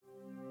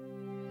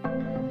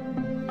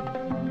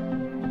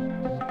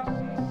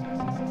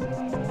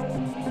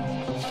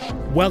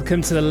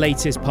Welcome to the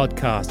latest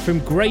podcast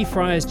from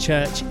Greyfriars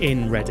Church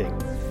in Reading.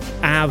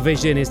 Our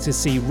vision is to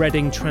see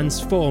Reading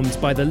transformed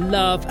by the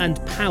love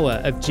and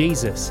power of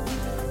Jesus.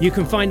 You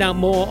can find out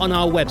more on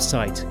our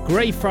website,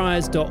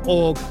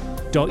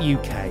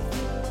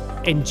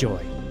 greyfriars.org.uk.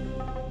 Enjoy.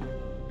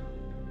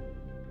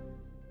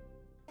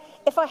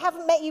 If I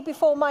haven't met you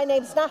before, my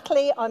name's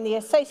Natalie. I'm the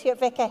Associate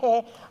Vicar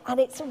here, and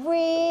it's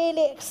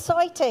really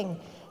exciting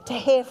to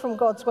hear from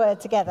God's Word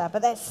together.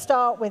 But let's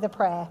start with a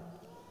prayer.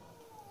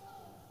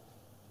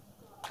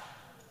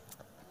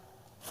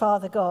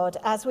 Father God,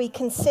 as we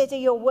consider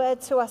your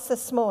word to us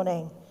this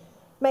morning,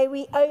 may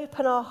we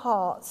open our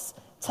hearts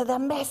to the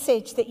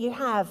message that you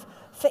have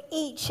for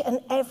each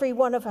and every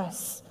one of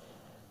us,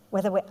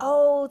 whether we're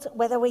old,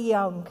 whether we're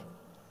young.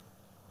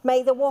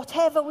 May the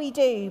whatever we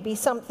do be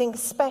something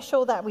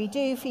special that we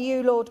do for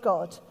you, Lord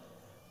God.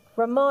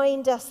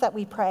 Remind us that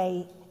we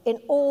pray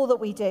in all that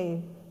we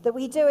do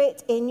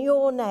it in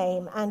your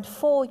name and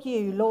for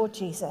you, Lord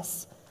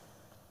Jesus.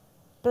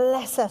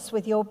 Bless us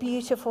with your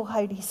beautiful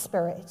Holy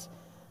Spirit,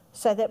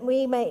 so that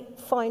we may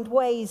find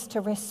ways to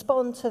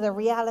respond to the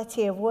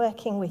reality of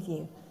working with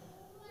you.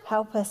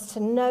 Help us to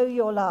know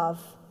your love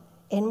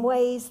in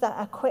ways that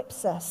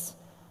equips us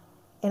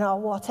in our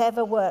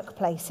whatever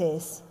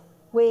workplaces,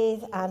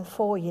 with and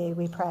for you,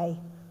 we pray.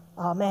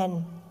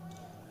 Amen.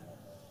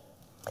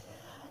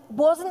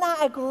 Wasn't that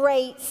a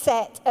great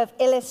set of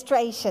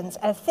illustrations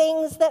of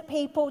things that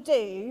people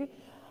do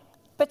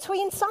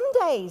between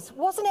Sundays?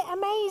 Wasn't it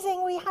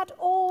amazing? We had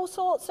all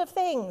sorts of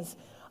things.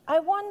 I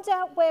wonder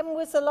when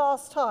was the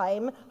last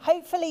time,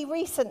 hopefully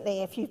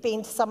recently if you've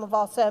been to some of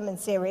our sermon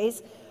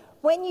series,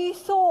 when you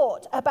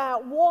thought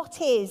about what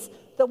is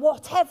the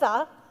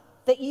whatever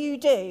that you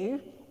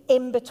do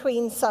in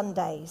between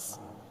Sundays.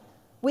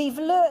 We've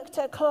looked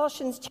at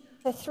Colossians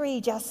chapter 3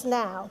 just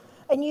now,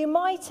 and you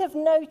might have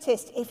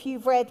noticed if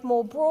you've read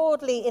more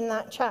broadly in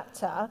that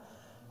chapter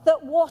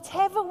that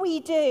whatever we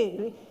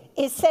do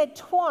is said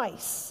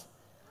twice.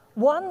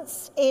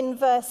 Once in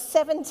verse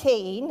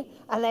 17,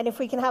 and then if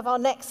we can have our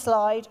next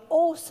slide,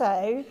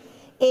 also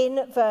in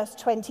verse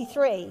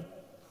 23.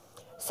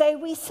 So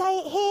we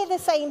hear the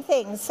same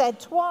thing said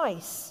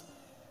twice.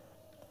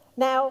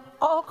 Now,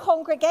 our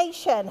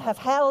congregation have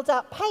held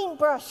up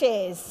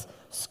paintbrushes,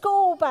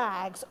 school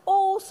bags,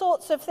 all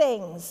sorts of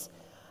things.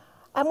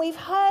 And we've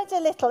heard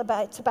a little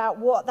about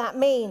what that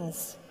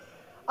means.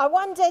 I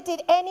wonder,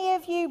 did any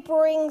of you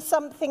bring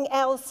something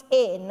else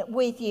in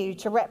with you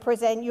to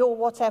represent your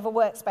whatever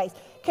workspace?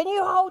 Can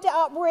you hold it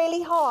up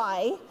really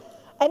high?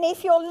 And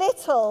if you're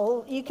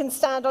little, you can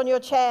stand on your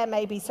chair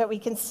maybe so we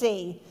can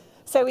see.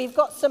 So we've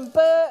got some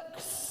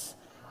books.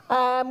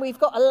 We've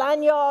got a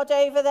lanyard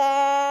over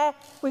there.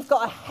 We've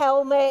got a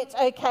helmet.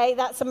 Okay,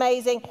 that's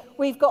amazing.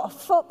 We've got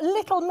a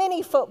little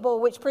mini football,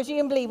 which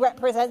presumably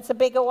represents a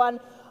bigger one.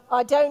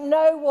 I don't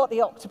know what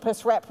the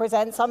octopus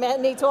represents. I may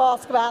need to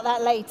ask about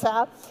that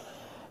later.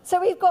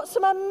 So we've got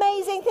some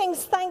amazing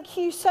things. Thank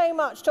you so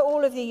much to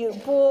all of you who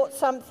brought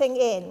something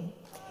in,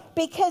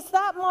 because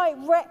that might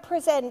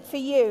represent for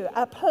you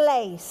a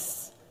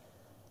place.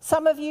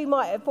 Some of you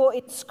might have brought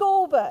in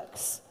school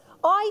books.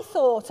 I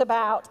thought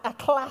about a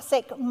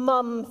classic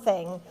mum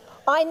thing.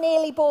 I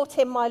nearly bought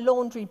in my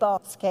laundry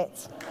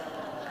basket.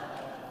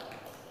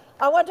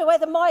 I wonder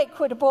whether Mike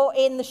would have brought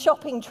in the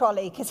shopping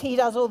trolley, because he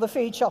does all the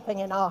food shopping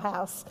in our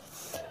house.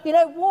 You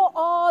know, what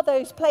are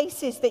those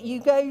places that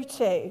you go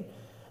to?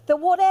 That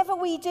whatever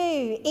we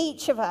do,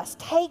 each of us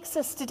takes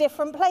us to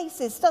different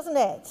places, doesn't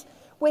it?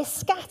 We're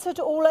scattered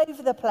all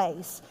over the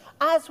place,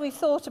 as we've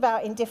thought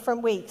about in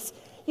different weeks.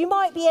 You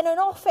might be in an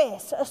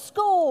office, a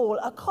school,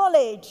 a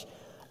college,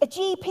 a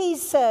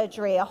GP's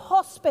surgery, a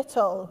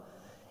hospital,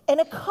 in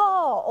a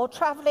car or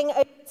travelling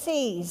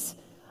overseas.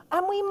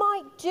 And we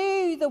might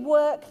do the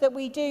work that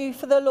we do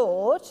for the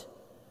Lord.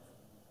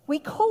 We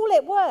call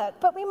it work,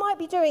 but we might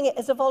be doing it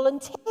as a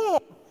volunteer.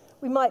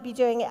 We might be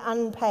doing it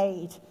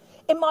unpaid.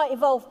 It might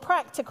involve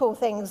practical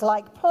things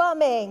like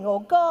plumbing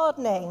or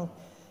gardening.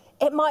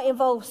 It might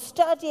involve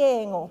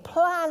studying or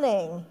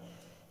planning.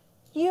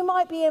 You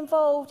might be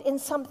involved in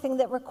something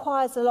that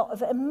requires a lot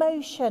of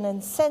emotion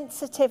and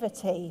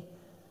sensitivity.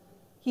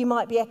 You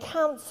might be a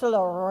counsellor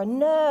or a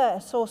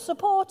nurse or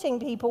supporting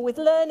people with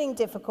learning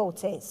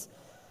difficulties.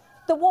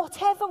 The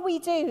whatever we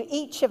do,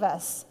 each of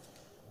us,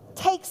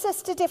 takes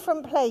us to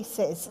different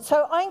places.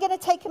 So I'm going to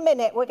take a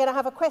minute. We're going to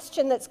have a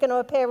question that's going to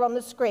appear on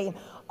the screen.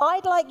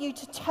 I'd like you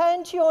to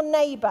turn to your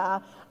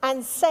neighbour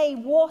and say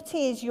what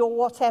is your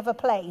whatever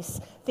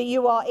place that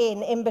you are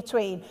in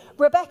between.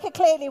 Rebecca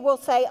clearly will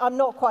say, I'm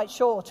not quite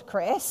sure, to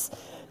Chris,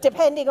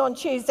 depending on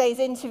Tuesday's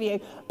interview.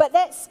 But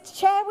let's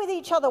share with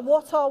each other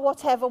what our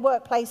whatever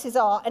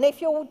workplaces are. And if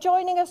you're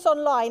joining us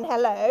online,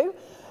 hello.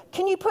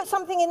 Can you put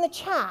something in the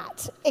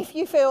chat if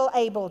you feel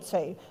able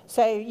to?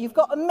 So you've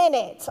got a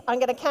minute. I'm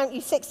going to count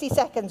you 60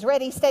 seconds.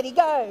 Ready, steady,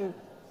 go.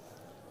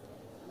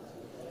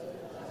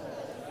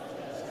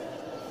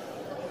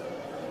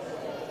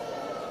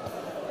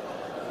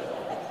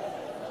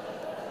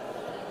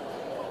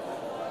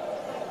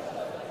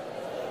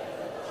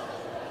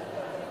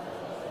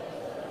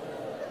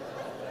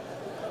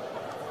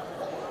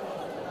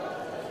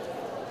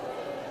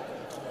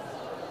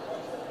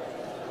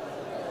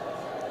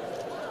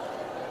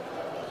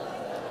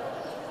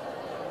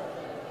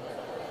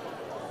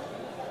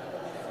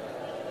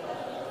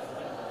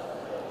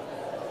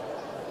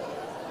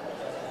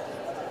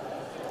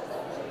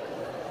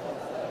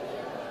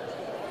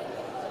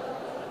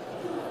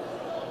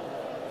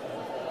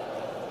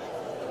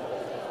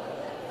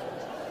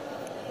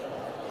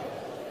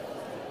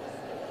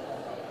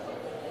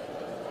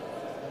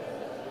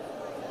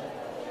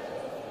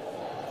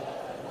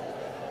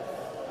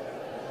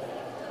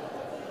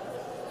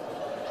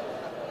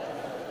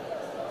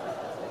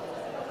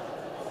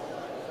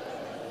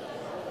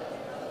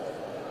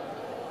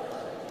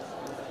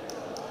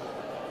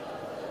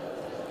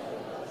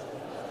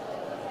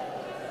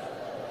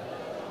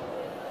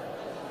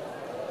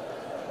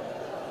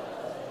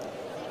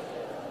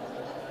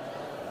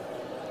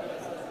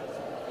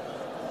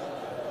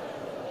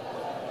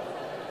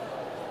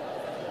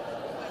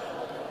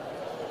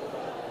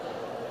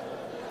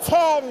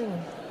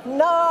 10,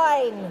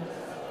 9,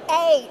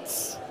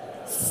 8,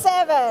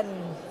 7,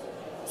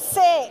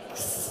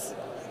 6,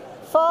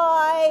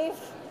 5,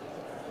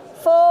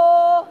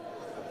 4,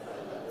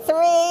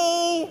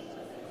 3.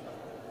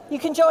 You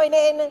can join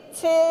in.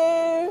 2,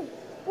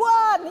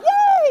 1.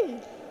 Yay!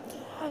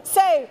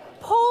 So,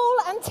 Paul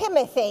and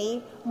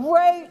Timothy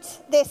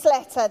wrote this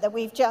letter that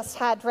we've just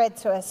had read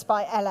to us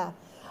by Ella.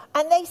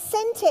 And they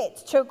sent it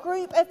to a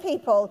group of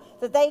people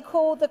that they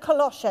called the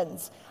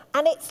Colossians.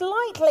 And it's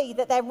likely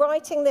that they're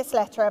writing this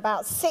letter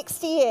about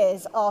 60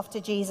 years after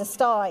Jesus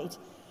died.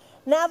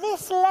 Now,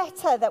 this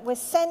letter that was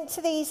sent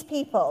to these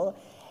people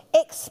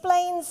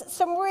explains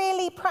some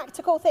really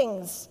practical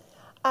things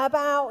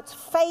about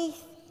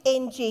faith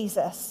in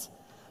Jesus.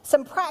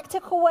 Some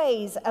practical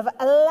ways of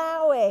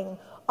allowing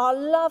our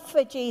love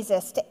for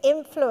Jesus to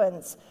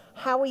influence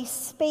how we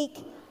speak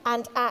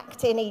and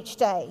act in each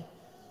day.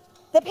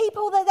 The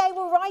people that they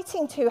were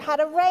writing to had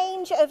a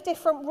range of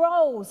different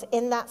roles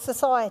in that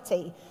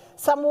society.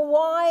 Some were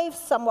wives,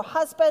 some were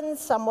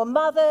husbands, some were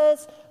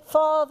mothers,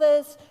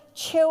 fathers,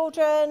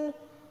 children.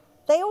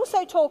 They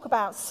also talk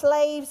about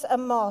slaves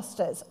and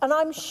masters. And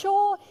I'm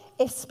sure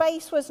if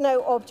space was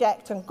no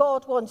object and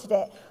God wanted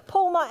it,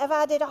 Paul might have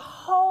added a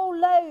whole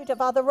load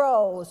of other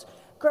roles,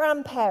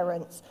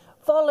 grandparents,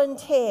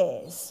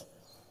 volunteers.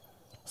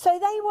 So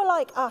they were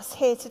like us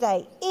here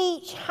today,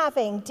 each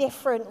having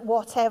different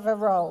whatever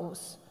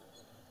roles.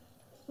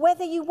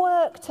 Whether you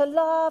work to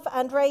love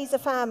and raise a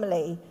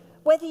family,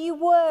 whether you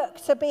work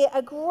to be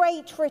a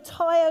great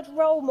retired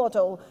role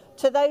model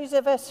to those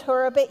of us who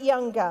are a bit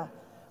younger,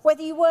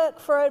 whether you work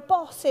for a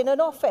boss in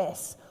an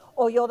office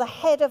or you're the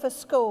head of a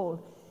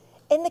school.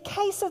 In the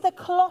case of the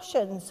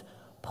Colossians,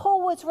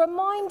 Paul was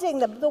reminding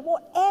them that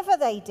whatever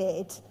they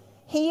did,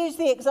 he used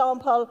the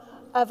example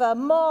of a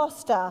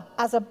master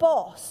as a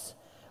boss.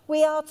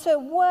 We are to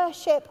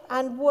worship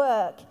and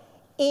work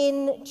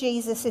in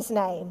Jesus'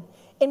 name.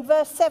 In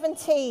verse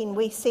 17,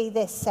 we see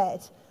this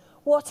said,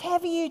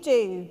 "Whatever you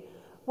do,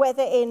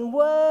 whether in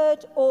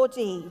word or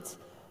deed,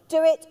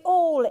 do it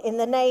all in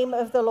the name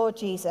of the Lord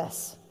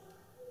Jesus."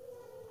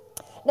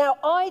 Now,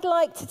 I'd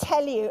like to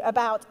tell you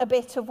about a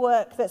bit of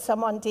work that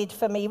someone did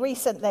for me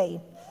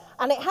recently.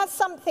 And it has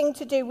something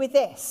to do with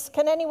this.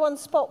 Can anyone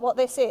spot what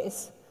this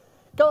is?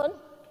 Go on.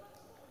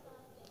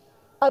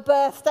 A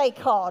birthday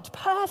card.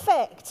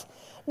 Perfect.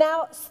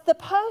 Now, the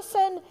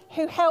person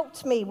who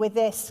helped me with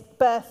this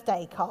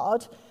birthday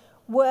card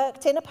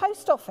worked in a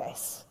post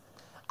office.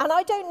 And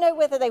I don't know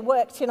whether they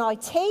worked in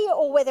IT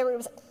or whether it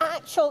was an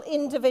actual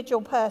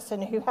individual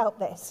person who helped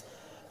this.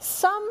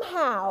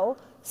 Somehow,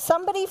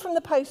 somebody from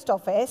the post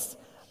office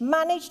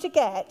managed to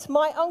get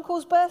my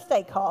uncle's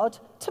birthday card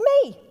to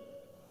me.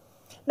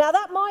 Now,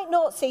 that might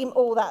not seem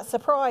all that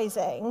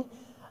surprising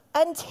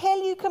until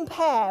you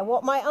compare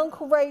what my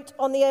uncle wrote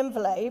on the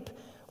envelope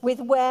with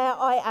where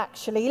I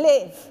actually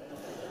live.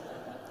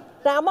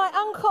 Now, my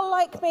uncle,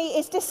 like me,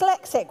 is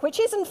dyslexic, which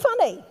isn't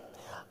funny.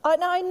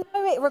 And I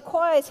know it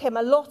requires him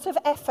a lot of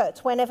effort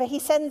whenever he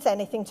sends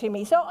anything to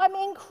me, so I'm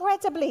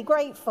incredibly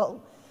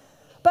grateful.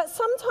 But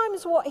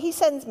sometimes what he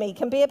sends me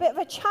can be a bit of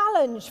a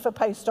challenge for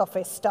post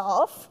office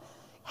staff,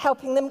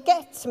 helping them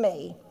get to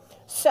me.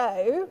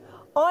 So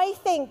I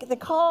think the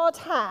card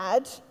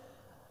had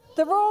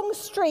the wrong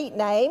street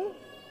name,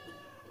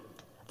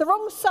 the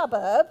wrong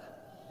suburb,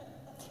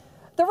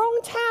 the wrong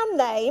town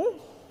name,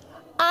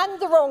 and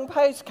the wrong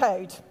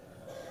postcode.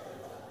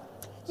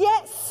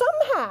 Yet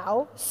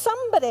somehow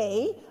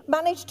somebody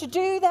managed to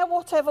do their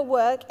whatever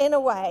work in a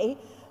way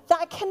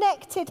that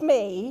connected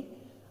me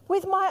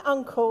with my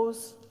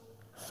uncle's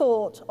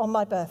thought on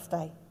my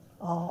birthday.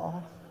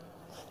 Oh,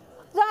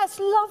 that's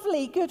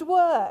lovely, good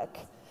work.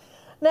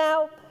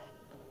 Now,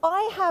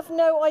 I have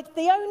no idea.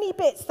 The only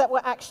bits that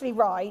were actually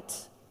right,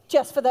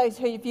 just for those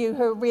of you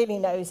who are really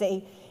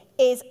nosy,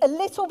 is a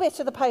little bit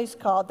of the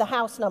postcard, the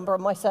house number,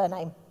 and my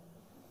surname.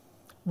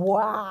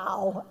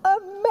 Wow,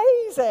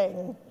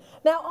 amazing.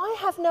 Now, I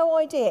have no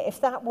idea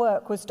if that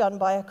work was done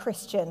by a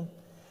Christian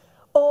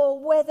or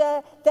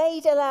whether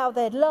they'd allow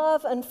their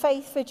love and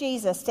faith for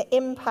Jesus to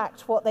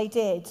impact what they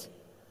did.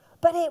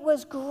 But it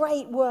was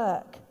great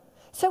work.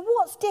 So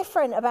what's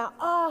different about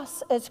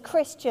us as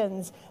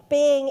Christians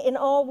being in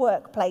our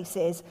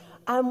workplaces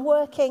and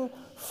working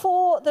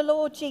for the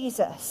Lord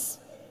Jesus,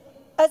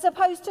 as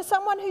opposed to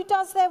someone who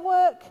does their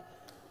work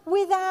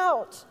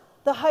without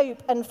the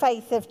hope and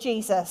faith of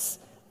Jesus?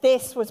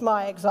 This was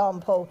my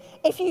example.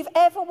 If you've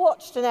ever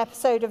watched an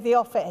episode of The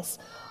Office,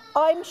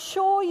 I'm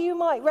sure you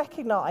might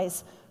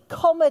recognize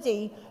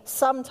comedy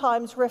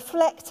sometimes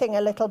reflecting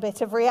a little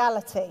bit of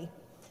reality.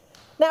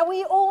 Now,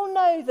 we all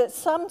know that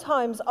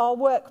sometimes our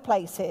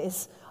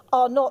workplaces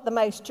are not the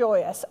most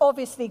joyous,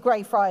 obviously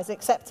Greyfriars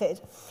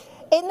accepted.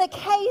 In the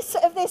case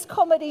of this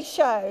comedy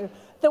show,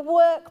 the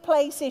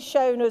workplace is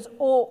shown as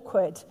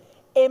awkward,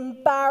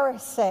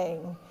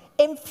 embarrassing,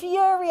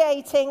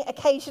 infuriating,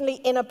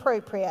 occasionally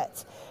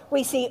inappropriate.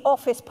 We see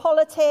office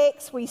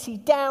politics, we see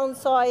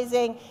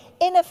downsizing,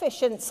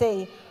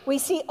 inefficiency, we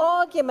see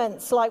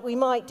arguments like we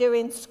might do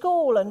in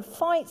school and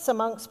fights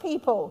amongst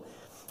people.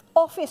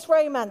 Office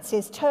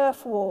romances,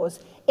 turf wars.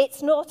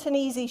 It's not an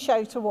easy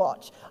show to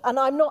watch. And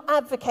I'm not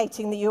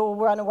advocating that you all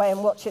run away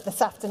and watch it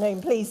this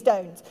afternoon. Please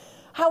don't.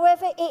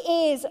 However, it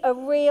is a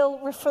real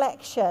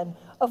reflection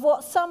of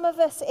what some of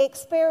us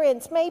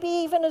experience, maybe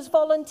even as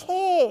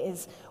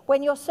volunteers,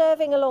 when you're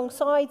serving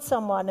alongside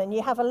someone and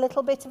you have a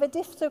little bit of a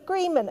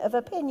disagreement of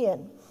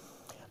opinion.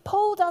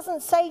 Paul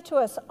doesn't say to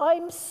us,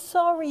 I'm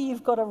sorry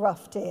you've got a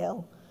rough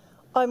deal.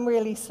 I'm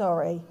really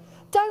sorry.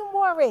 Don't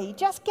worry,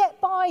 just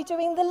get by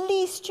doing the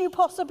least you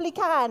possibly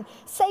can.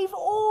 Save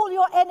all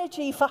your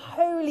energy for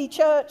holy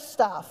church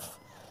stuff.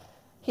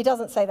 He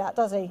doesn't say that,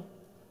 does he?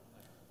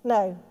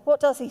 No.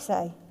 What does he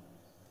say?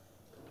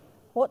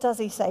 What does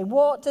he say?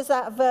 What does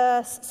that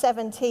verse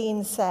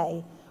 17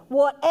 say?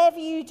 Whatever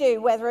you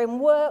do, whether in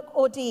work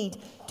or deed,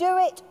 do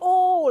it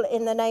all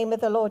in the name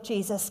of the Lord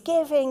Jesus,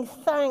 giving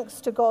thanks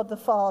to God the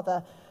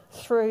Father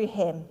through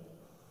him.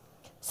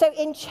 So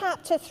in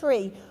chapter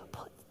 3,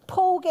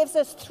 Paul gives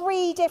us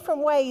 3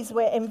 different ways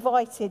we're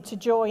invited to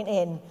join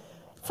in.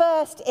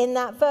 First, in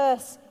that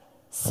verse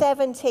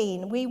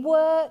 17, we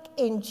work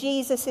in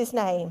Jesus'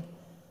 name.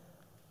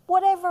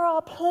 Whatever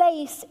our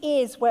place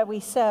is where we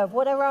serve,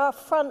 whatever our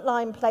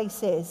frontline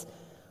place is,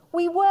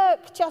 we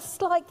work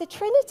just like the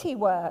Trinity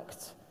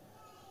worked.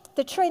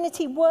 The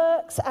Trinity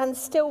works and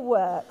still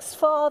works,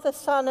 Father,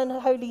 Son, and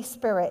Holy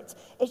Spirit.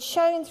 It's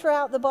shown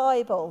throughout the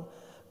Bible.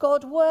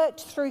 God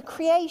worked through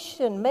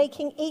creation,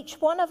 making each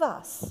one of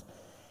us.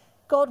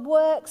 God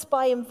works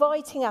by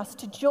inviting us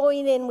to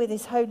join in with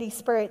his Holy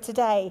Spirit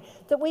today,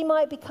 that we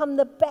might become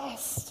the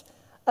best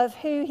of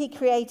who he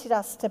created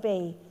us to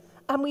be.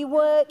 And we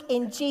work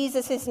in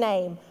Jesus'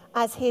 name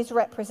as his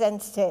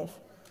representative.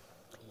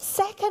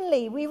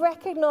 Secondly, we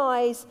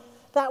recognize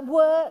that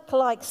work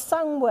like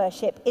sung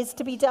worship is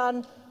to be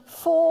done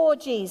for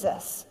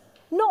Jesus,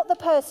 not the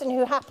person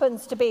who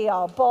happens to be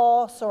our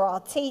boss or our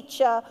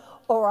teacher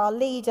or our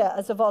leader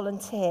as a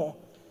volunteer.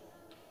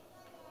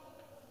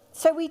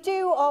 So we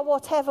do our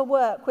whatever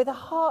work with a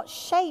heart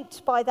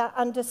shaped by that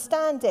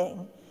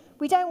understanding.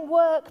 We don't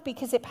work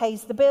because it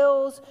pays the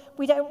bills.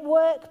 We don't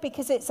work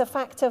because it's a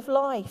fact of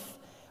life.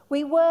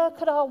 We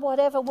work at our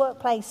whatever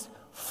workplace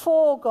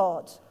for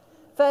God.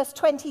 Verse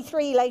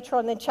 23 later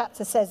on in the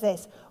chapter says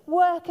this,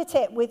 work at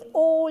it with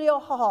all your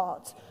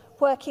heart,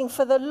 working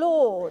for the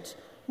Lord,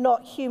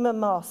 not human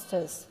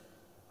masters.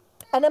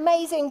 An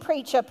amazing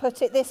preacher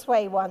put it this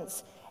way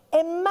once,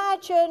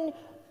 imagine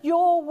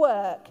your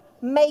work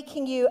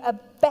making you a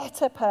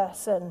better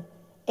person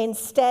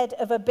instead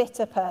of a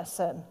bitter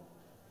person.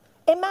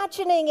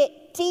 Imagining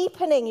it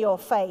deepening your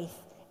faith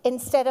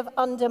instead of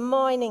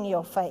undermining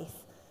your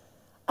faith.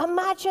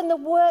 Imagine the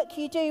work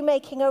you do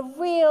making a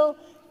real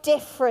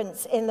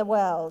difference in the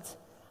world,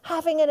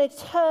 having an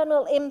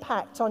eternal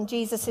impact on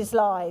Jesus'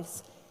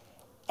 lives.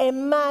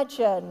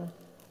 Imagine,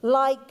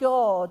 like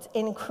God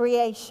in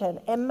creation,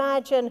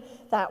 imagine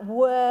that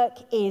work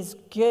is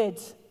good.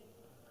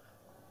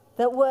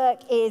 That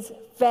work is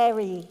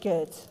very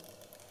good.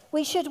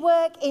 We should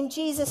work in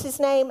Jesus'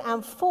 name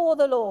and for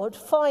the Lord,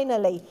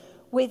 finally,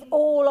 with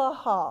all our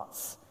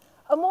hearts.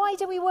 And why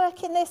do we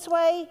work in this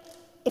way?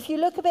 If you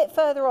look a bit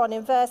further on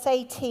in verse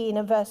 18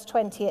 and verse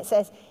 20, it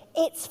says,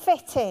 it's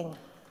fitting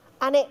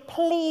and it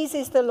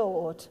pleases the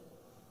Lord.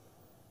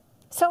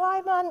 So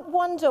I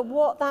wonder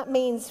what that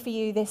means for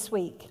you this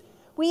week.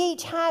 We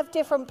each have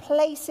different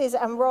places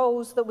and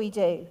roles that we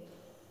do.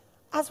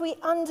 As we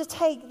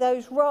undertake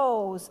those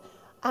roles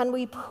and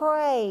we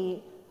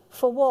pray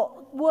for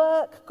what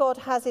work God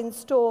has in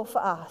store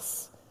for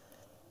us,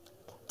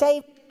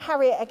 Dave and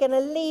Harriet are going to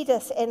lead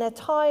us in a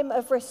time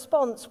of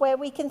response where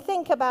we can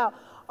think about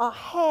our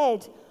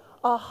head,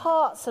 our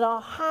hearts, and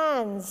our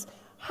hands.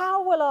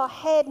 How will our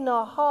head and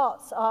our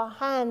hearts, our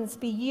hands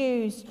be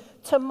used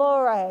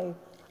tomorrow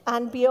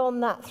and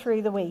beyond that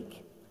through the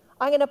week?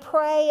 I'm going to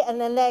pray and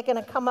then they're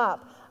going to come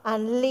up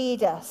and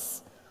lead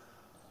us.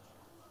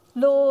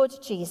 Lord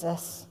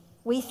Jesus,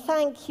 we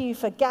thank you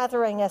for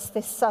gathering us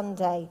this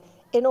Sunday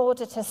in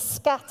order to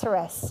scatter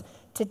us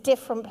to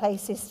different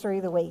places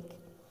through the week.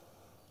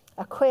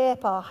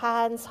 Equip our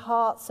hands,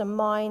 hearts, and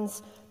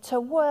minds to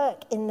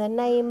work in the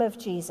name of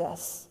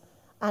Jesus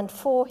and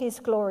for his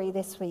glory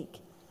this week.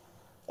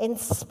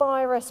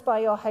 Inspire us by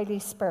your Holy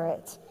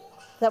Spirit,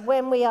 that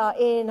when we are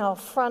in our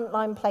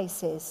frontline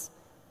places,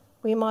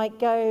 we might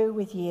go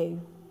with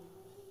you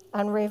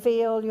and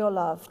reveal your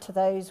love to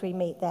those we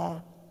meet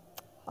there.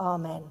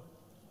 Amen.